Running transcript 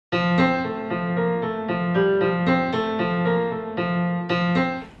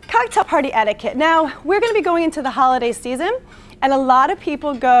cocktail party etiquette. Now, we're going to be going into the holiday season, and a lot of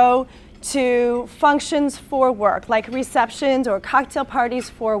people go to functions for work, like receptions or cocktail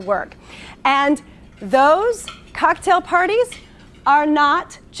parties for work. And those cocktail parties are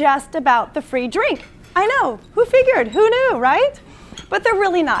not just about the free drink. I know, who figured? Who knew, right? But they're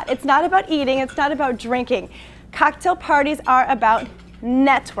really not. It's not about eating, it's not about drinking. Cocktail parties are about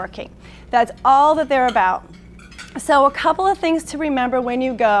networking. That's all that they're about. So a couple of things to remember when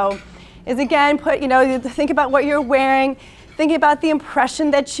you go is, again, think about what you're wearing, think about the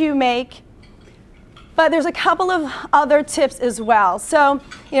impression that you make. But there's a couple of other tips as well. So,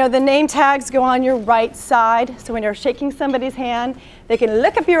 the name tags go on your right side. So when you're shaking somebody's hand, they can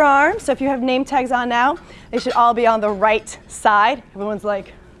lick up your arm. So if you have name tags on now, they should all be on the right side. Everyone's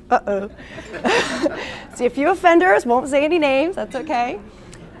like, uh-oh. See, a few offenders, won't say any names, that's okay.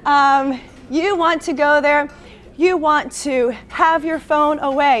 You want to go there. You want to have your phone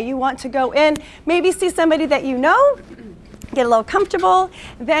away. You want to go in, maybe see somebody that you know, get a little comfortable,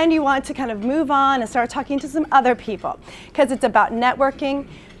 then you want to kind of move on and start talking to some other people, because it's about networking.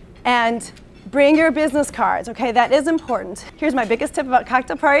 And bring your business cards, okay? That is important. Here's my biggest tip about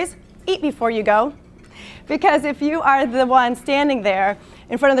cocktail parties: eat before you go. Because if you are the one standing there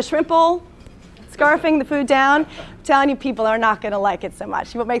in front of the shrimp bowl, scarfing the food down, I'm telling you, people are not going to like it so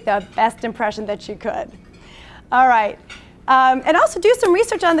much. You won't make the best impression that you could. All right. And also do some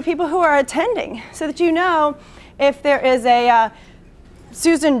research on the people who are attending, so that you know if there is a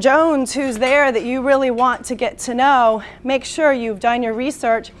Susan Jones who's there that you really want to get to know. Make sure you've done your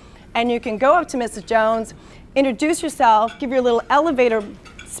research, and you can go up to Mrs. Jones, introduce yourself, give your little elevator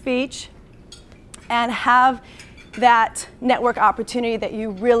speech, and have that network opportunity that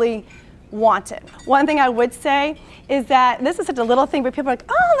you really wanted. One thing I would say is that this is such a little thing, but people are like,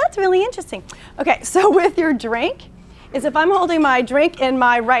 oh, that's really interesting. Okay, so with your drink, is if I'm holding my drink in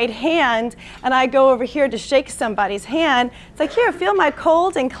my right hand and I go over here to shake somebody's hand, it's like, here, feel my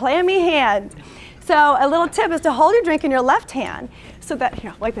cold and clammy hand. So a little tip is to hold your drink in your left hand, so that,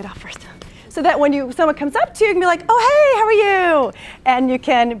 here, I'll wipe it off first. So that when someone comes up to you, you can be like, oh, hey, how are you? And you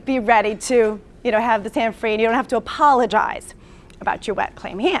can be ready to, have this hand free, and you don't have to apologize about your wet,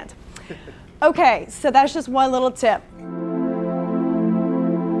 clammy hand. Okay, so that's just one little tip.